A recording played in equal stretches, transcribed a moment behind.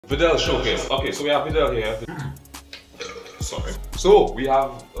Videl showcase. Okay, so we have Videl here. Sorry. So we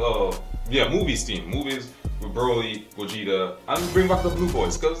have movies team. Movies with Broly, Gogeta, and we bring back the Blue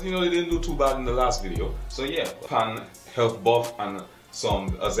Boys because you know they didn't do too bad in the last video. So yeah, Pan health buff and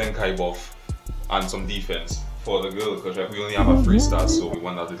some Zenkai buff and some defense for the girl because we only have a 3-star, so we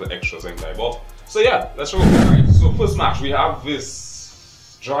want that little extra Zenkai buff. So yeah, let's roll. Alright, so first match we have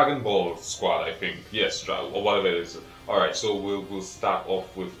this Dragonball squad, I think. Yes, or whatever it is. Alright, so we'll start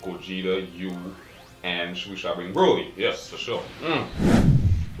off with Gogeta, you, and we shall bring Broly. Yes, for sure.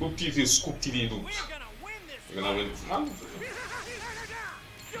 Scoop TT, scoop TT loot. You're gonna win.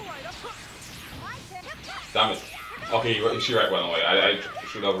 Damn it. Okay, she right one away. I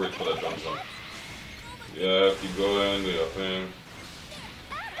should have reached for that jump zone. Yeah, keep going, do your thing.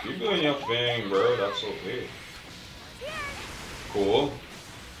 Keep doing your thing, bro. That's okay. Cool.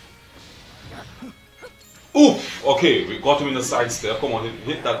 Oof! Okay, we got him in the side step. Come on,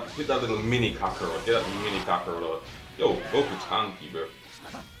 hit that little mini Kakarot. Get that mini Kakarot. Yo, Goku tanky, bro.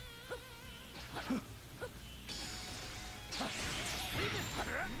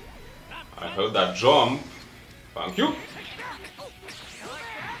 I heard that jump. Thank you.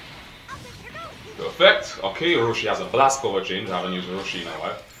 Perfect. Okay, Roshi has a blast cover change. I haven't used Roshi in a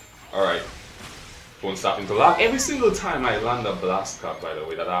while. Alright. Phone starting to lag. Every single time I land a blast cap, by the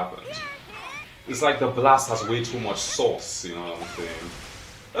way, that happens. It's like the blast has way too much sauce, you know what I'm saying?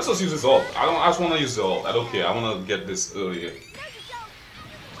 Let's just use this ult. I just want to use the ult. I don't care. I want to get this early.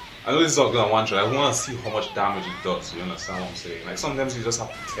 I know this is not gonna one shot. I want to see how much damage it does. You understand what I'm saying? Like sometimes you just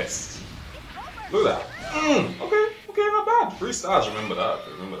have to test. Look at that. Okay, not bad. 3 stars. Remember that.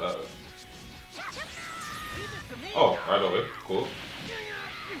 Remember that. Oh, right away. Cool.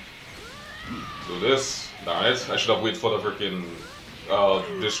 Do this. Damn it. I should have waited for the freaking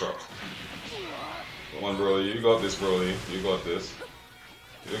disrupt. Come on, Broly. You got this, Broly. You got this.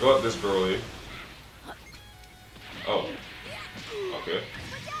 You got this, Broly. Oh. Okay.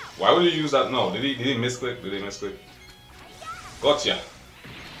 Why would you use that? No. Did he misclick? Did he misclick? Gotcha.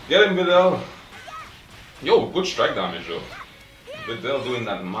 Get him, Videl. Yo, good strike damage, though. Videl doing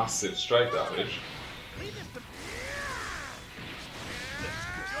that massive strike damage.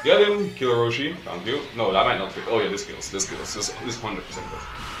 Get him, kill Roshi. Thank you. No, that might not kill. Oh yeah, this kills. This kills. This 100% kills.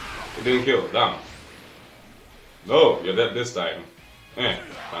 It didn't kill. Damn. No, you're dead this time.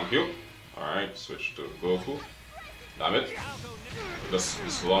 Thank you. Alright, switch to Goku. Damn it.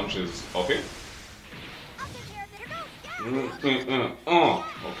 This launch is okay.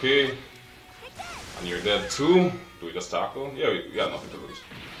 Okay. And you're dead too. Do we just tackle? Yeah, we got nothing to lose.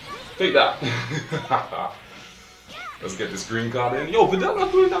 Take that. Let's get this green card in. Yo, Videl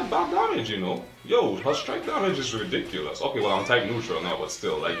not doing that bad damage, you know. Yo, her strike damage is ridiculous. Okay, well I'm type neutral now, but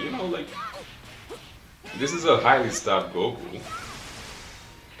still, like, you know, like... This is a highly stacked Goku.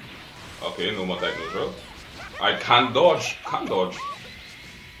 Okay, no more type neutral. I can't dodge. Can't dodge.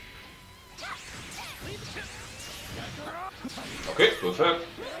 Okay, perfect.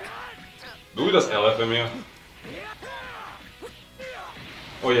 Do we just LF him here?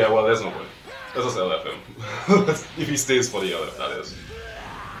 Oh yeah, well there's no way. Let's just LF him. If he stays for the LF, that is.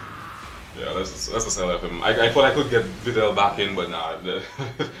 Yeah, let's just LF him. I thought I could get Videl back in, but nah, the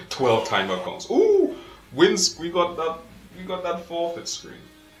 12 timer counts. Ooh! Wins, we got that forfeit screen.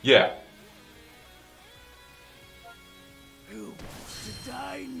 Yeah. Who wants to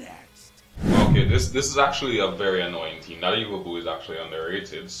die next? Okay, this is actually a very annoying team. That Evil Boo is actually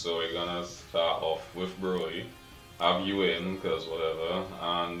underrated, so we're gonna start off with Broly. Have you in, cause whatever,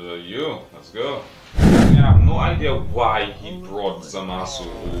 and you, let's go. I have no idea why he brought Zamasu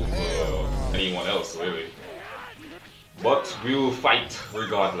over anyone else, really. But we will fight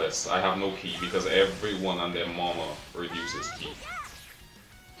regardless. I have no key because everyone and their mama reduces key.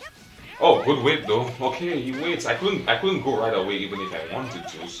 Oh, good wait though. Okay, he waits. I couldn't go right away even if I wanted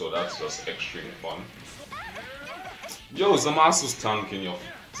to, so that's just extreme fun. Yo, Zamasu's tanking yo.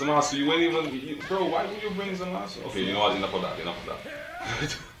 Zamasu, you ain't even bro, why would you bring Zamasu? Okay, you know what, enough of that.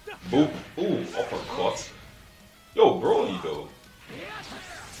 Boop. Ooh, uppercut. Yo, Broly though.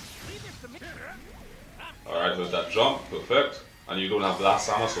 Alright, with that jump, perfect. And you don't have blast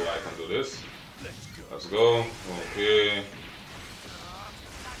armor, so I can do this. Let's go. Okay.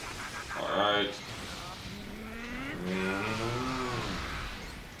 Alright.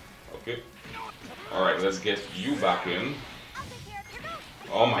 Okay. Alright, let's get you back in.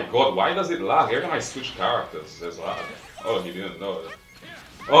 Oh my god, why does it lag? Every time I switch characters, there's lag. Oh, he didn't know it.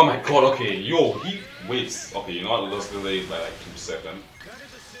 Oh my god, okay. Yo, he waits. Okay, you know what? Let's delay it by like 2 seconds.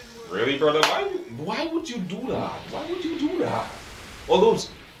 Really, brother? Why would you do that? Why would you do that? All those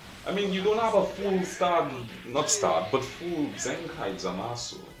I mean, you don't have a full star, not star, but full Zenkai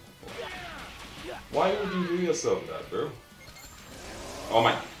Zamasu. Why would you do yourself that, bro? Oh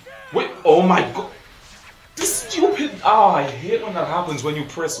my... Wait, oh my god! This stupid... Ah, I hate when that happens when you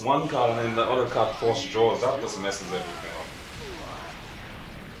press one card and then the other card force draws. That just messes everything up.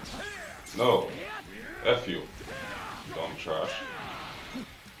 No. F you. Dumb trash.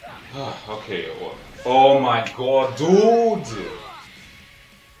 Okay, what? Oh my god, dude!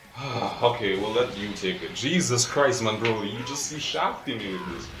 Okay, we'll let you take it. Jesus Christ, man, bro, you just shafting me with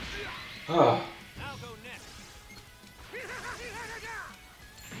this. Oh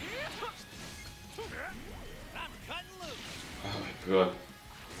my god.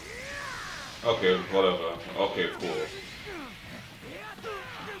 Okay, whatever. Okay, cool.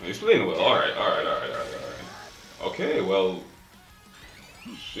 He's playing well. Alright. Okay, well...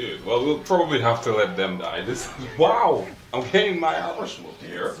 Shit, well, we'll probably have to let them die. This... Wow! I'm getting my hours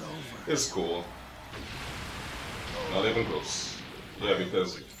here. It's cool. Not even close. Yeah,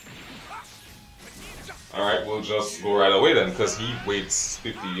 because... Alright, we'll just go right away then, because he waits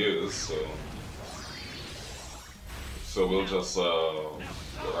 50 years, so... So we'll just, go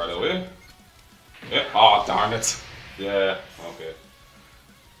right away. Yeah, oh, darn it. Yeah, okay.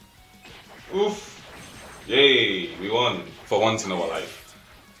 Oof. Yay, we won. For once in our life.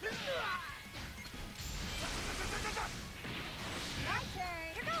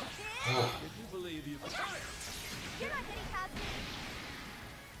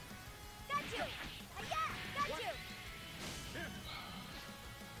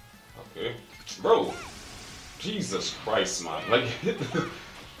 Okay. Bro! Jesus Christ, man. Like, do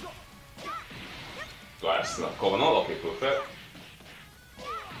I still have Covenant? Okay, perfect.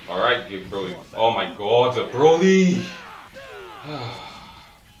 Alright, give Broly. Oh my god, the Broly!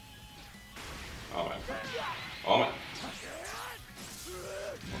 Oh my. Oh my.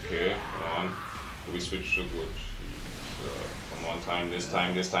 Okay, come on. We switch to good. From one time, this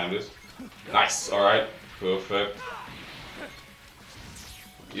time, this. Nice, alright. Perfect.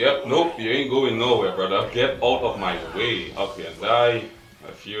 Yep, nope, you ain't going nowhere, brother. Get out of my way. Okay, and die.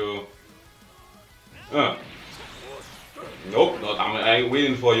 A few. Nope, I ain't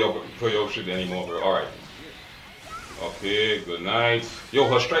waiting for your shit anymore, bro. Alright. Okay, good night. Yo,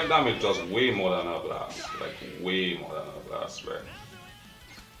 her strike damage does way more than her blast. Like, way more than her blast, right?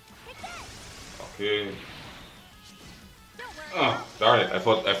 Okay. Darn it, I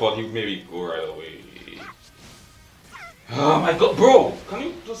thought he'd maybe go right away. Oh my god, bro! Can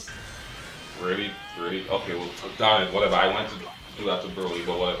you just... Really? Okay, well, darn it, whatever. I wanted to do that to Broly,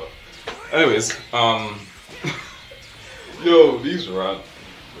 but whatever. Anyways, yo, these run.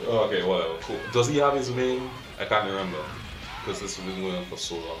 Okay, whatever, cool. Does he have his name? I can't remember. Because this has been going on for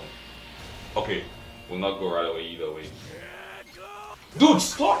so long. Okay, we'll not go right away either way. Dude,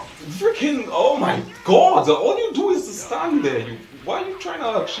 stop! Freaking, oh my god! All you do is to stand there. Why are you trying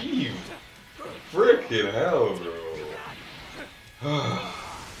to achieve? Freaking hell, bro.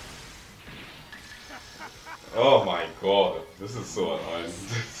 Oh my god, this is so annoying.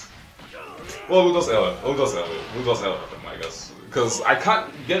 Well, we'll just L him, I guess. Because I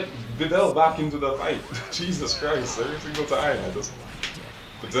can't get Videl back into the fight. Jesus Christ, every single time.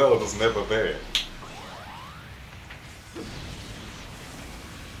 Videl was never there.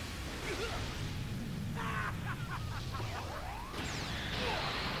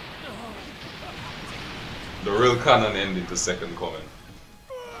 The real canon ended the second comment.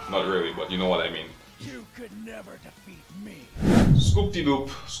 Not really, but you know what I mean. You could never defeat me.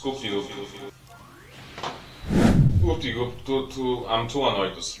 Scoop-de-doop, scoop-de-doop. Scoop-de-doop, I'm too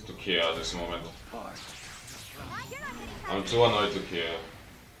annoyed to care at this moment. I'm too annoyed to care.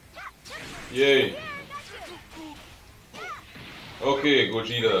 Yay! Okay,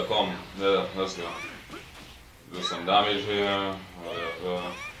 Gogeta, come. Yeah, let's go. Do some damage here.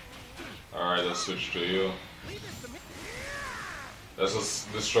 Whatever. Alright, let's switch to you. Let's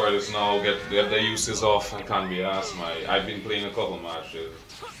just destroy this now, get the uses off. I can't be asked. I've been playing a couple matches.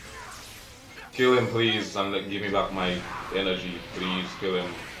 Kill him, please, and give me back my energy, please. Kill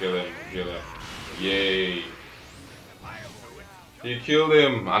him. Yay. He killed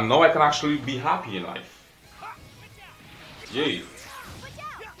him, and now I can actually be happy in life. Yay.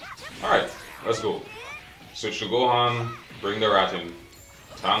 Alright, let's go. Switch to Gohan, bring the rat in.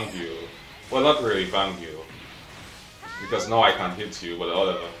 Thank you. Well, not really, thank you. Because now I can't hit you, but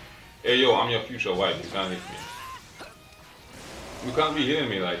whatever. Hey yo, I'm your future wife, you can't hit me. You can't be hitting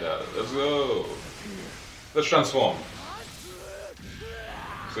me like that. Let's go. Let's transform.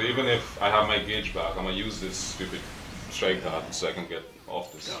 So even if I have my gauge back, I'm gonna use this stupid strike card so I can get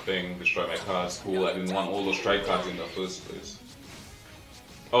off this thing, destroy my cards. Cool, I didn't want all those strike cards in the first place.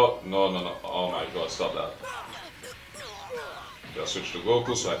 Oh, no. Oh my god, stop that. Let's switch to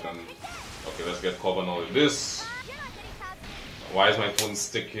Goku so I can. Okay, let's get covered all of this. Why is my phone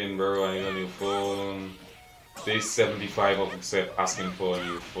sticking, bro? I need a new phone. Day 75 of except asking for a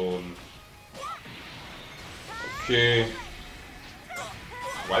new phone. Okay.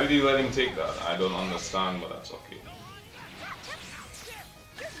 Why did he let him take that? I don't understand, but that's okay.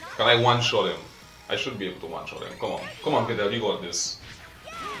 Can I one-shot him? I should be able to one-shot him. Come on. Come on, Videl, you got this.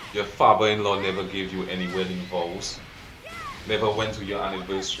 Your father-in-law never gave you any wedding vows. Never went to your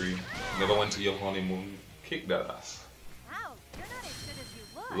anniversary. Never went to your honeymoon. Kick that ass.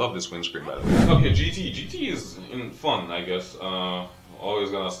 Love this windscreen, by the way. Okay, GT. GT is fun, I guess.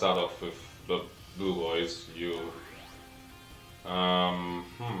 Always gonna start off with the blue boys. You. Do I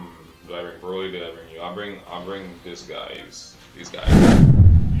bring Broly? Did I bring you? I'll bring these guys. These guys.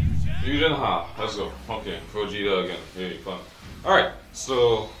 Fusion, let's go. Okay, Vegeta again. Really fun. Alright,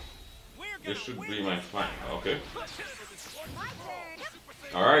 so this should be my flank. Okay.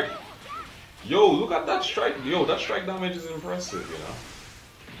 Alright. Yo, look at that strike. Yo, that strike damage is impressive, you know.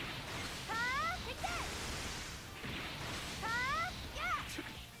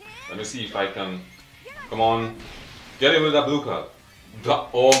 Let me see if I can. Come on. Get him with that blue card.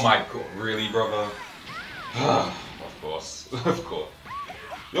 Oh my god, really, brother? Of course. Of course.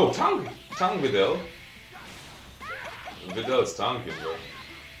 Yo, tank Videl. Videl's tanking, bro.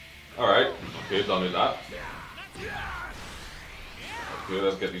 Alright, okay, done with that. Okay,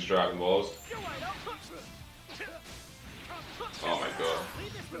 let's get these Dragon Balls. Oh my god.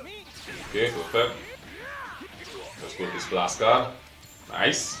 Okay, perfect. Let's go with this blast card.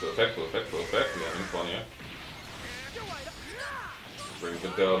 Nice, perfect. We're having fun here. Bring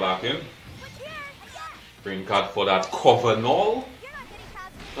Videl back in. Bring card for that cover null.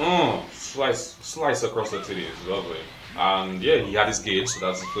 Slice across the titties, lovely. And yeah, he had his gauge, so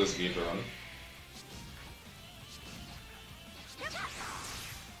that's the first gauge run.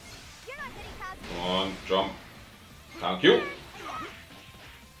 Come on, jump. Thank you.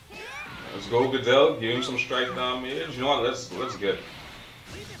 Let's go, Videl. Give him some strike damage. You know what? Let's get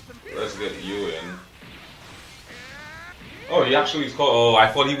you in. Oh, he actually is called. Oh, I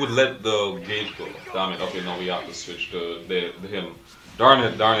thought he would let the gauge go. Damn it. Okay, now we have to switch to him. Darn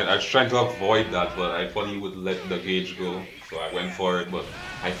it. I was trying to avoid that, but I thought he would let the gauge go. So I went for it, but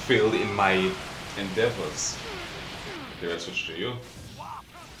I failed in my endeavors. Okay, let's switch to you.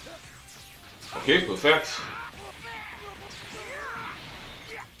 Okay, perfect.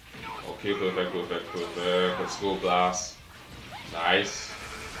 Okay, perfect. Let's go, Blast. Nice.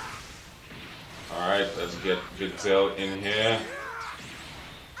 Alright, let's get Videl in here.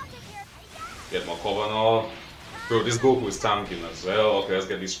 Get my cover now. Bro, this Goku is tanking as well. Okay, let's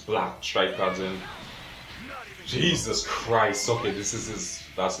get these black strike cards in. Jesus Christ. Okay,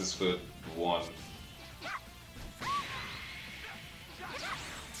 that's his third one.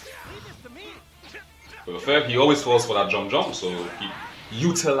 Perfect. He always falls for that jump, so keep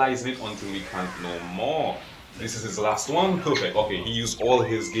utilizing it until we can't no more. This is his last one. Perfect. Okay, he used all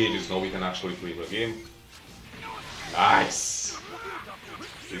his gauges. Now we can actually play the game. Nice.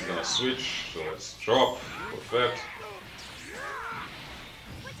 He's gonna switch. So let's drop. Perfect.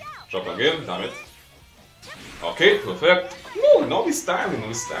 Drop again. Damn it. Okay, perfect. Ooh, now we're styling.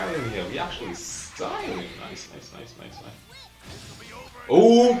 We're styling here. We actually styling. Nice.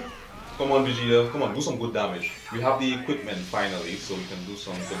 Oh, come on, Vegeta. Come on, do some good damage. We have the equipment finally, so we can do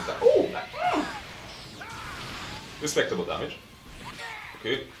some good damage. Oh, respectable damage.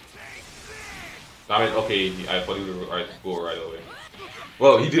 Okay. Damn it. Okay, I thought he would go right away.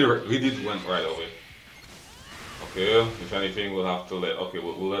 Well, he did went right away. Okay, if anything, we'll have to let. Okay,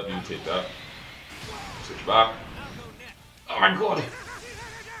 we'll let you take that. Switch back. Oh my god.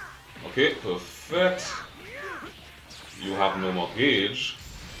 Okay, perfect. You have no more gauge.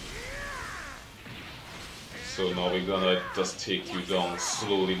 So now we're gonna just take you down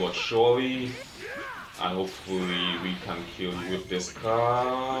slowly but surely. And hopefully we can kill you with this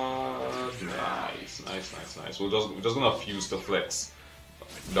card. Nice. We're just gonna fuse the flex.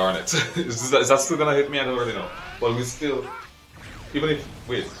 Darn it. is that still gonna hit me? I don't really know. But we still, even if,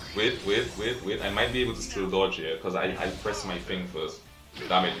 wait. I might be able to still dodge here because I pressed my thing first.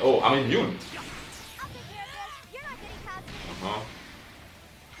 Damn it. Oh, I'm immune.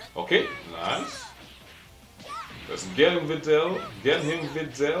 Okay, nice. Let's get him, Videl.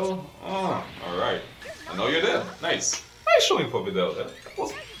 Oh, alright. I know you're there. Nice. Nice showing for Videl. That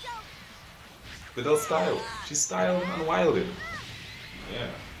was Videl's style. She's styled and wilded. Yeah.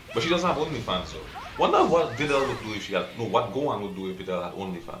 But she doesn't have OnlyFans, so. Wonder what Videl would do if she had. No, what Gohan would do if Videl had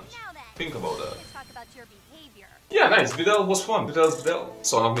OnlyFans. Think about that. Yeah, nice. Videl was fun. Videl.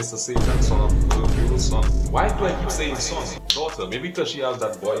 Son of Mr. Satan, son of little son. Why do I keep saying son? Daughter, maybe because she has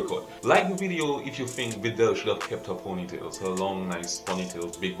that boycott. Like the video if you think Videl should have kept her ponytails, her long, nice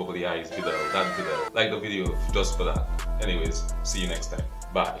ponytails, big bubbly eyes, Videl, that Videl. Like the video just for that. Anyways, see you next time.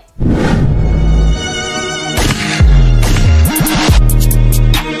 Bye.